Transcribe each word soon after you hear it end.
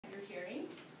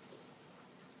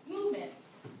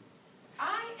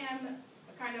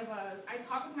kind of I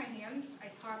talk with my hands, I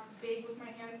talk big with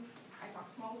my hands, I talk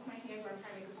small with my hands where I'm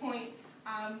trying to make a point.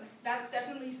 That's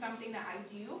definitely something that I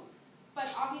do,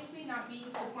 but obviously not being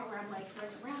to the point where I'm like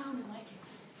running around and like,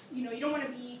 you know, you don't want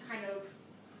to be kind of,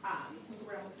 what's the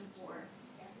word I'm looking for?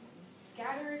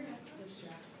 Scattered?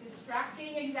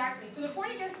 Distracting, exactly. So the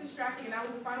point against distracting, and that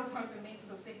was the final point I'm going to make,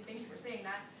 so thank you for saying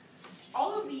that.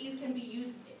 All of these can be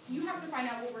used, you have to find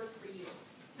out what works for you.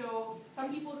 So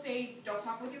some people say, don't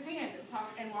talk with your hands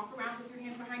and walk around with your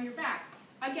hands behind your back.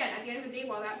 Again, at the end of the day,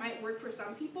 while that might work for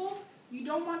some people, you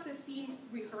don't want to seem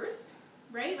rehearsed,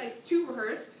 right? Like too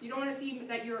rehearsed. You don't want to seem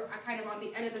that you're kind of on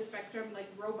the end of the spectrum,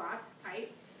 like robot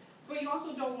type. But you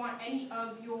also don't want any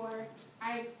of your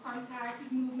eye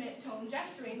contact, movement, tone,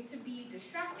 gesturing to be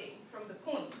distracting from the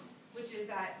point, which is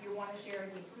that you want to share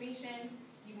the information,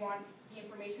 you want the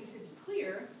information to be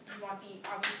clear, you want the,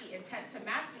 obviously, intent to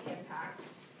match the impact.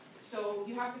 So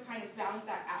you have to kind of balance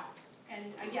that out.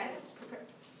 And again,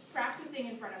 practicing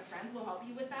in front of friends will help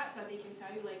you with that so that they can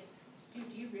tell you, like, do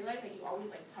you realize that you always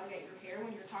like tug at your hair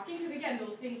when you're talking? Because again,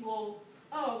 those things will,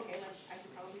 oh, okay, like, I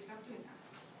should probably stop doing that.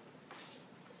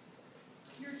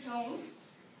 Your tone.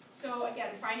 So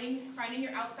again, finding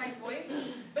your outside voice,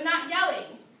 but not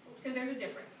yelling, because there's a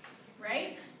difference,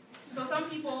 right? So some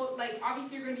people, like,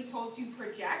 obviously you're going to be told to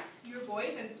project your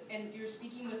voice, and you're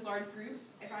speaking with large groups,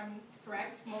 if I'm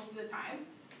correct, most of the time.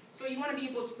 So you want to be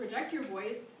able to project your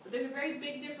voice, but there's a very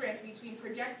big difference between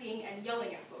projecting and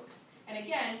yelling at folks. And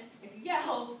again, if you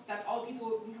yell, that's all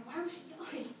people, you know, why was she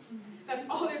yelling? That's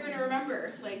all they're going to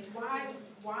remember. Like,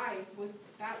 why was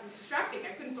that distracting?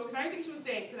 I couldn't focus on anything she was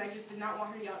saying because I just did not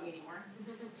want her to yell at me anymore.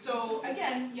 So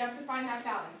again, you have to find that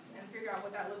balance and figure out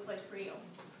what that looks like for you.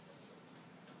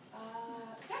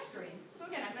 Gesturing. So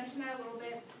again, I mentioned that a little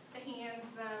bit. The hands,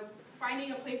 the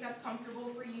finding a place that's comfortable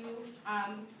for you.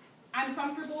 I'm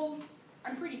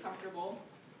pretty comfortable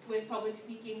with public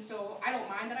speaking, so I don't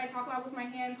mind that I talk loud with my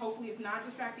hands. Hopefully it's not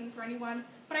distracting for anyone.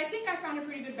 But I think I found a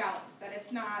pretty good balance, that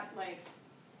it's not like,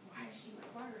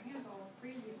 why are her hands all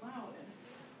crazy and loud? And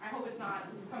I hope it's not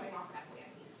coming off that way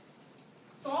at least.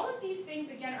 So all of these things,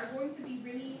 again, are going to be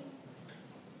really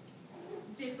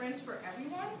different for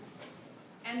everyone.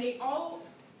 And they all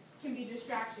can be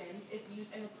distractions if used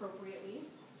inappropriately.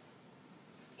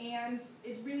 And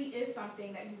it really is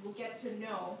something that you will get to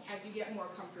know as you get more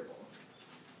comfortable.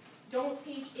 Don't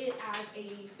take it as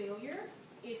a failure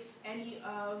if any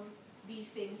of these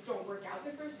things don't work out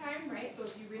the first time, right? So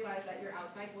if you realize that your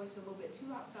outside voice is a little bit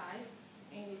too outside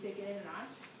and you take it in a notch,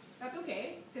 that's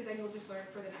okay, because then you'll just learn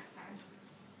for the next time.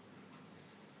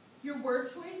 Your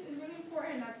word choice is really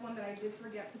important, and that's one that I did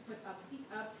forget to put up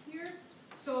here.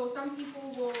 So some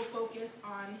people will focus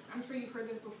on, I'm sure you've heard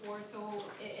this before, so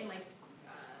in like,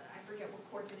 I forget what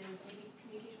course it is, maybe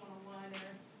Communication 101,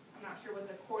 or I'm not sure what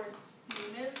the course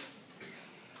name is.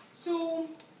 So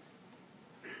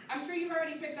I'm sure you've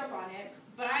already picked up on it,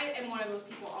 but I am one of those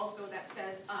people also that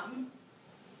says,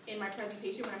 in my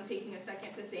presentation when I'm taking a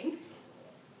second to think.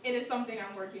 It is something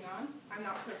I'm working on. I'm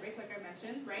not perfect, like I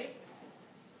mentioned, right?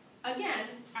 Again,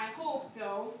 I hope,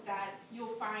 though, that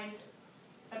you'll find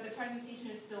that the presentation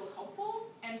is still helpful,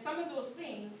 and some of those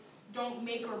things don't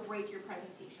make or break your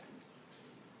presentation.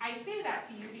 I say that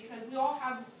to you because we all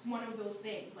have one of those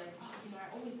things, like, oh, you know,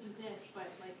 I always do this, but,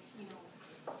 like, you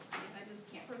know, I guess I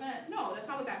just can't present. No, that's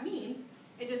not what that means.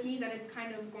 It just means that it's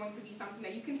kind of going to be something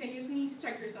that you continuously need to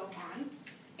check yourself on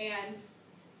and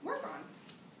work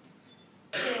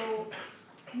on. So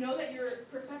know that your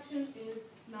perfection is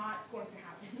not going to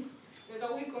happen. There's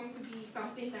always going to be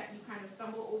something that you kind of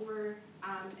stumble over,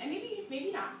 and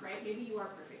maybe not, right? Maybe you are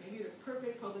perfect. Maybe you're a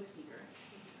perfect public speaker,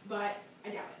 but I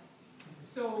doubt it.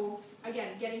 So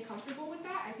again, getting comfortable with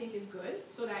that I think is good,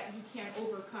 so that you can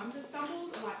overcome the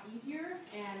stumbles a lot easier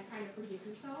and kind of forgive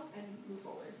yourself and move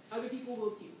forward. Other people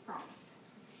will too, promise.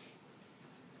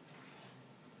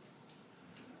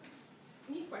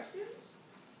 Any questions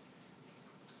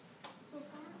so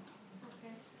far?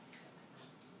 Okay.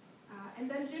 And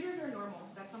then jitters are normal.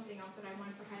 That's something else that I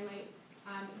wanted to highlight.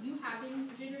 You having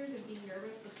jitters and being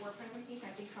nervous before presentation,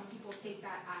 I think some people take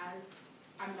that as,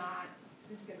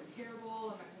 this is going to be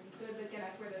terrible, I'm not going to be good, but again,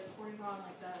 that's where the cortisol and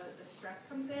like the stress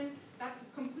comes in. That's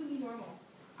completely normal.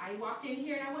 I walked in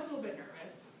here and I was a little bit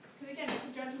nervous. Because again, it's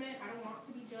a judgment, I don't want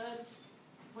to be judged.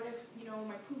 What if, you know,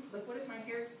 my poof, like what if my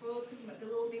hair explodes because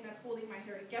the little thing that's holding my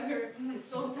hair together is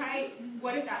so tight?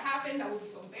 What if that happened? That would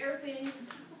be so embarrassing.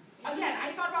 Again,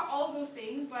 I thought about all of those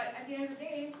things, but at the end of the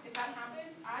day, if that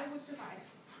happened, I would survive,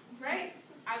 right?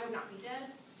 I would not be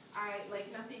dead.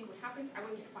 Nothing would happen. I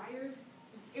wouldn't get fired.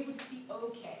 It would be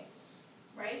okay,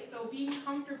 right? So being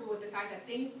comfortable with the fact that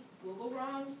things will go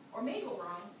wrong or may go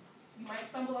wrong, You might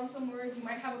stumble on some words, you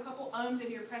might have a couple ums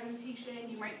in your presentation,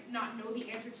 you might not know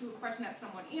the answer to a question that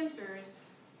someone answers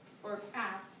or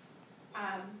asks,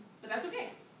 but that's okay.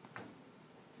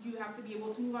 You have to be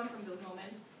able to move on from those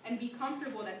moments and be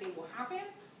comfortable that they will happen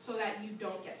so that you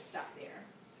don't get stuck there.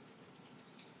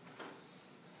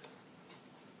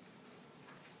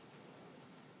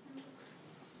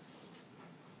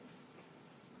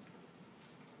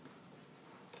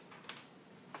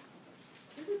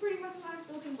 This is pretty much the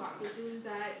last building block, which is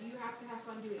that you have to have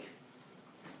fun doing it.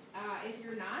 If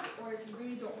you're not, or if you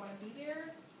really don't want to be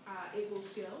there, it will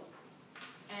show.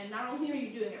 And not only are you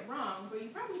doing it wrong, but you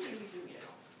probably shouldn't be doing it at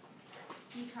all.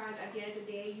 Because at the end of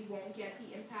the day, you won't get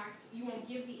the impact, you won't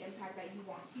give the impact that you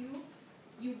want to.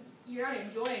 You're not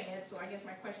enjoying it, so I guess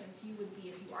my question to you would be,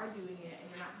 if you are doing it and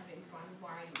you're not having fun,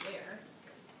 why are you there?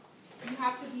 You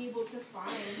have to be able to find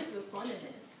the fun in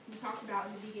this. We talked about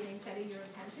in the beginning setting your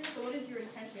intention. So what is your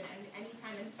intention? And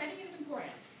anytime, and setting it is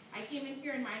important. I came in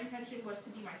here and my intention was to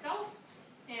be myself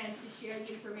and to share the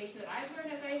information that I've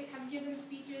learned as I have given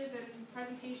speeches and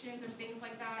presentations and things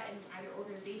like that in either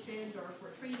organizations or for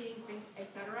trainings,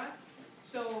 etc.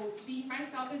 So being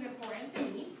myself is important to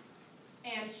me,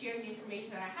 and sharing the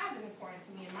information that I have is important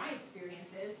to me in my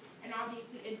experiences. And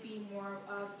obviously it being more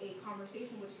of a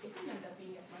conversation, which it didn't end up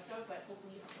being as much of, but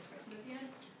hopefully you have a question at the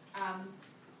end,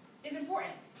 is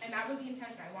important. And that was the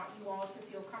intention. I want you all to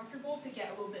feel comfortable, to get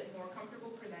a little bit more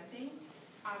comfortable presenting.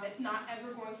 It's not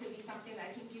ever going to be something that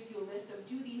I can give you a list of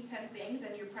do these 10 things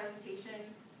and your presentation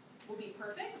will be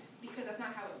perfect, because that's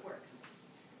not how it works.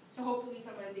 So hopefully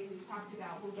some of the things we've talked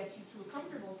about will get you to a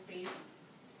comfortable space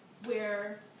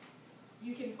where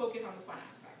you can focus on the fun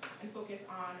aspect and focus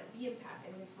on the impact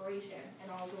and the inspiration and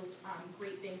all those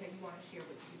great things that you want to share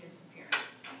with students and parents.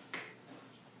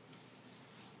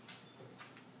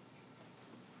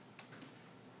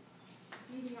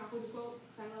 Leading off with a quote,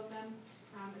 because I love them.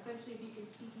 Essentially, if you can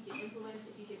speak, you can influence.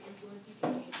 If you can influence, you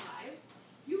can change lives.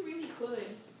 You really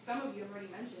could, some of you have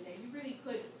already mentioned it, you really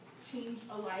could change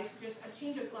a life, just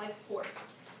change a life course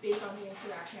based on the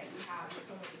interaction that you have with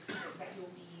some of the speakers that you'll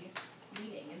be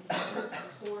meeting and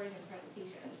tours and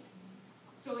presentations.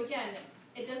 So again,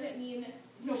 it doesn't mean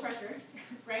no pressure,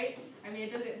 right? I mean,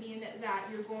 it doesn't mean that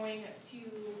you're going to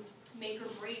make or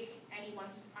break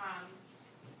anyone's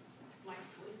life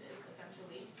choices,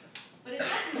 essentially. But it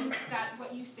does mean that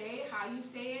what you say, how you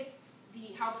say it,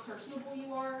 how personable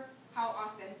you are, how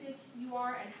authentic you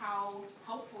are, and how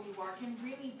helpful you are can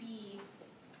really be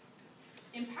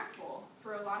impactful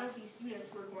for a lot of these students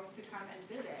who are going to come and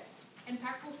visit.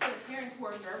 Impactful for the parents who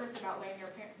are nervous about letting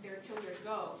their children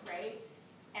go, right?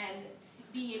 And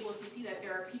being able to see that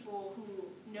there are people who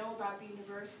know about the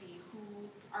university, who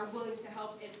are willing to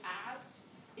help if asked,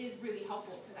 is really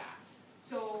helpful to that.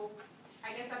 So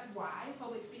I guess that's why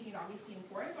public speaking is obviously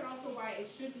important, but also why it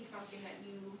should be something that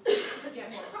you get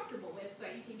more comfortable with, so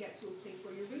that you can get to a place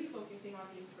where you're really focusing on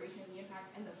the inspiration and the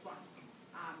impact and the fun,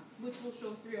 which will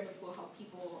show through and which will help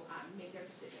people make their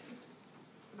decisions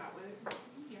about whether to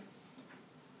be here.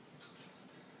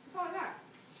 That's all I got.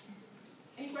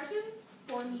 Any questions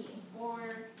for me,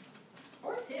 or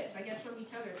tips, I guess, from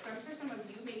each other? So I'm sure some of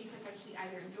you maybe potentially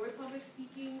either enjoy public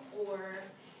speaking or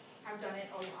have done it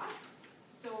a lot.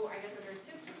 So I guess are there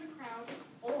tips from the crowd,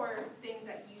 or things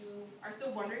that you are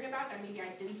still wondering about that maybe I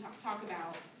didn't talk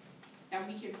about that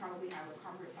we can probably have a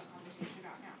conversation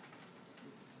about now?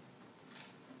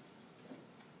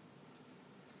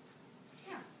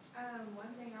 Yeah. One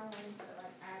thing I wanted to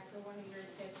add to one of your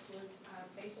tips was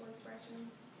facial expressions,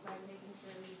 like making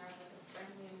sure we have a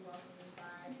friendly and welcoming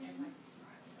vibe and like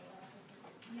smiling a lot.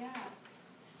 Yeah.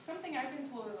 Something I've been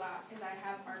told a lot is I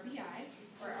have RBI,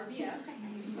 or RBF. I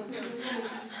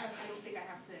don't think I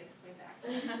have to explain that.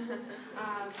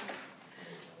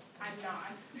 I'm not.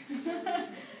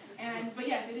 But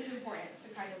yes, it is important to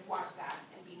kind of watch that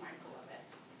and be mindful of it.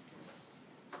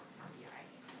 RBI, I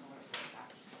don't know what it's about.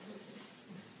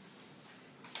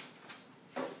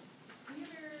 Any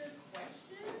other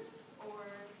questions or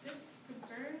tips,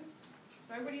 concerns?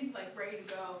 So everybody's like ready to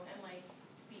go and like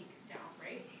speak now,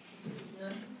 right?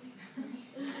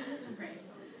 Right.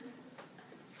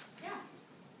 Yeah.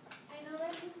 I know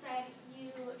that you said you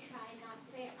try not to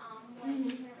say when you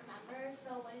can remember,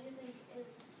 so what do you think is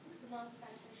the most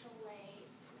beneficial way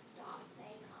to stop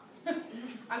saying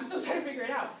I'm still trying to figure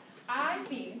it out. I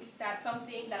think that's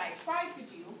something that I try to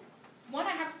do. One,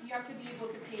 you have to be able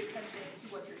to pay attention to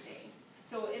what you're saying.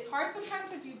 So it's hard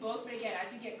sometimes to do both, but again,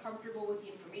 as you get comfortable with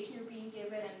the information you're being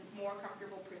given and more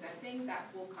comfortable presenting,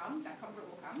 that comfort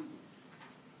will come.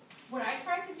 What I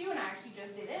try to do, and I actually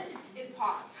just did it, is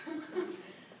pause.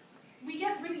 We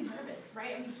get really nervous,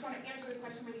 right? And we just want to answer the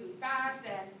question really, really fast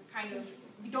and kind of,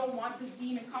 we don't want to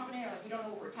seem incompetent, or like we don't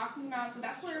know what we're talking about. So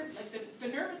that's where like the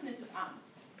nervousness is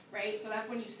right? So that's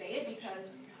when you say it,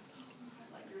 because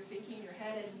like you're thinking in your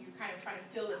head and you're kind of trying to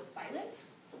fill this silence.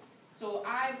 So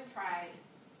I've tried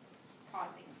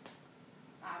pausing.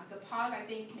 The pause, I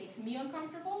think, makes me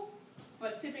uncomfortable,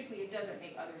 but typically it doesn't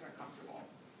make others uncomfortable.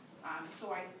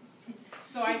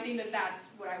 So I think that that's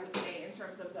what I would say in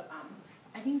terms of the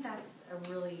I think that's a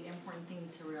really important thing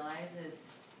to realize is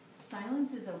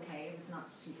silence is okay if it's not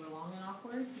super long and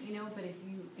awkward, you know, but if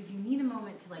you need a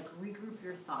moment to like regroup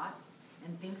your thoughts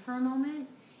and think for a moment,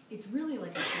 it's really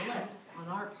like a blip on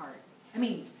our part. I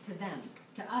mean, to them.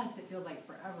 To us it feels like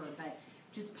forever, but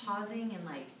just pausing and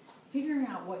like figuring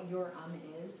out what your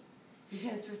is,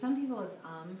 because for some people it's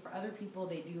for other people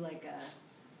they do like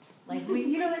we,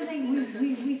 you know what I'm saying,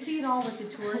 we see it all with the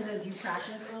tours as you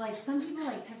practice, or like some people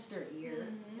like touch their ear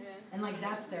and like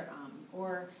that's their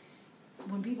or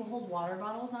when people hold water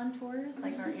bottles on tours,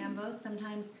 like our AMBOs,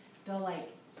 sometimes they'll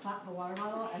like slap the water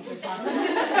bottle as they're talking like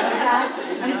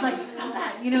that, and it's like, stop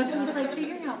that, you know, so it's like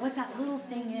figuring out what that little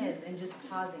thing is and just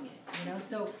pausing it, you know,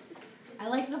 so I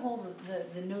like the whole,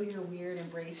 the know you're weird,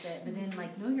 embrace it, but then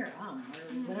like know your or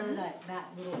whatever that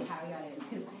little caveat is,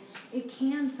 because it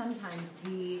can sometimes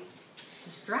be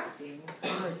distracting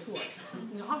for a tour.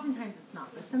 You know, oftentimes it's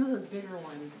not, but some of those bigger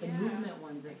ones, the movement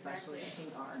ones especially, I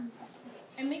think are.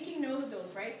 And making note of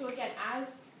those, right? So again,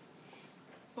 as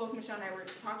both Michelle and I were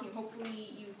talking,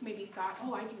 hopefully you maybe thought,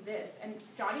 oh, I do this. And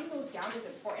jotting those down is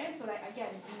important so that,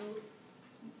 again,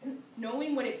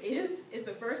 knowing what it is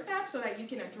the first step so that you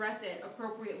can address it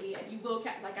appropriately. And you will,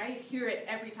 like I hear it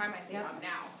every time I say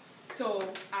now. So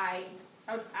I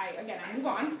move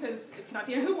on because it's not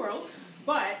the end of the world.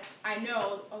 But I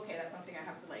know, okay, that's something I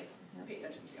have to like pay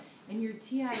attention to. And your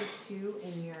TIs too,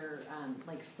 in your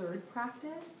like third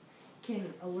practice,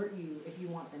 can alert you if you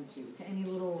want them to any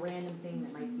little random thing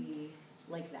that might be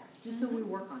like that. Just so we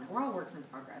work on it. We're all works in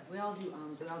progress. We all do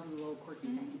we all do little quirky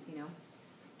things, you know.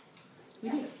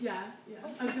 Yeah.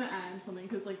 I was gonna add something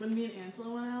because like when me and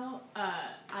Angela went out,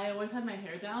 I always had my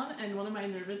hair down, and one of my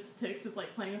nervous tics is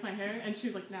like playing with my hair, and she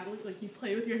was like, Natalie, like you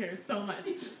play with your hair so much,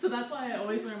 so that's why I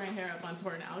always wear my hair up on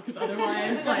tour now, because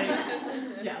otherwise like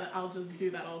I'll just do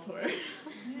that all tour.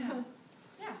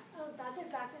 Oh, that's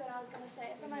exactly what I was gonna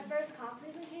say. For my first comp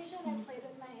presentation, I played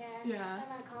with my hair, and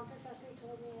my comp professor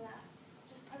told me that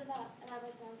just put it up, and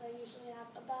ever since I usually have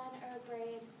a bun or a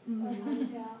braid or a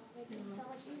ponytail. Makes it so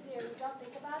much easier. You don't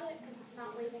think about it because it's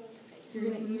not waving in your face.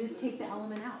 You just take the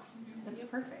element out. That's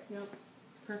perfect.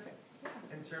 It's perfect.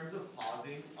 In terms of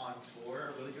pausing on tour,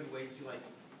 a really good way to like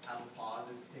have a pause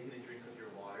is taking a drink of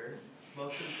your water.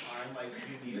 Most of the time, like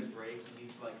you need a break, you need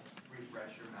to like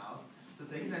refresh your mouth. So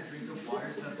taking that drink of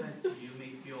water sometimes to you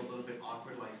may feel a little bit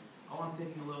awkward, like, oh, I'm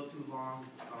taking a little too long,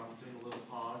 doing a little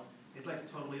pause. It's like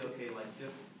totally okay, like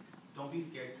just don't be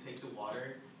scared to take the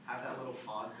water, have that little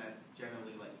pause that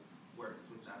generally like works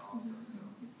with that also. So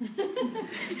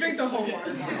drink the whole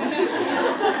water bottle.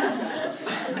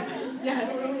 Yes.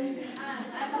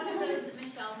 I'm one of those that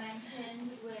Michelle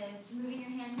mentioned with moving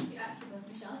your hands too, actually both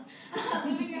Michelle's,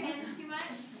 moving your hands too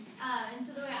much. And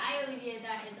so the way I alleviate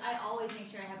that is I always make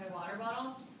sure I have my water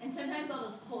bottle, and sometimes I'll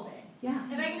just hold it. Yeah.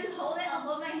 If I can just hold it, I'll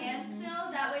hold my hands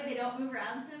still, that way they don't move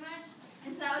around so much.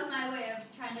 And so that was my way of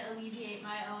trying to alleviate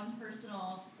my own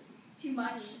personal too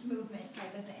much movement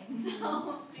type of thing.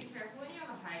 So be careful when you have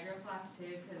a hydro flask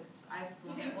too, because I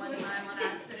swung it one time on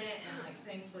accident and like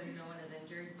thankfully no one is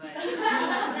injured, but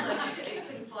like it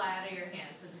can fly out of your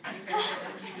hands, so just be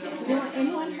careful if you do You don't want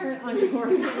anyone hurt on tour.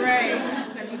 Right.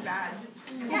 That'd be bad.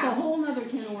 It's a whole nother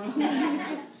can of worms. When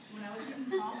I was in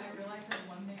prom, I realized that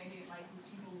one thing I didn't like was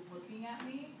people looking at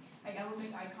me. Like I would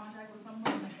make eye contact with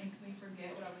someone and like instantly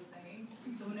forget what I was saying.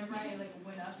 So whenever I like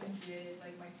went up and did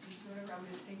like my speech or whatever, I would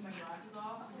just take my glasses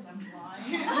off because I'm blind.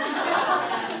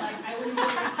 And like I would be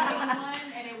saying one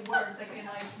and it worked. Like and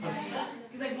like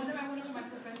because like one time I went up and my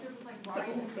professor was like, why are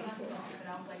you taking glasses off? And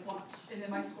I was like, watch. And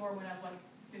then my score went up like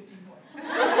 15 points.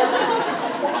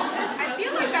 I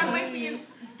feel like that might be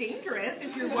dangerous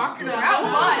if you're walking around,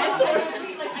 but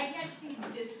I can't see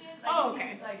distant. Oh,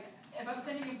 okay. Like if I'm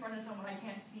standing in front of someone, I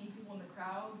can't see people in the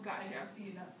crowd. Gotcha. I can't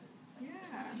see enough to.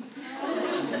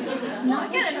 Not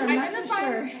for sure, not for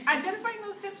sure. Identifying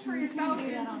those tips for yourself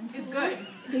is good.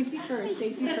 Safety first,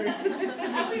 safety first. I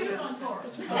would do it on tour.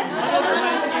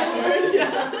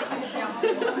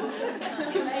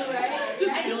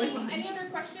 Any other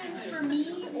questions for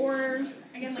me, or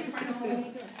again, like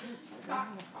final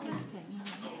thoughts?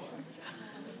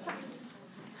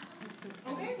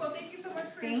 Okay, well, thank you so much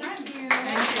for your time.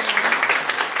 Thank you.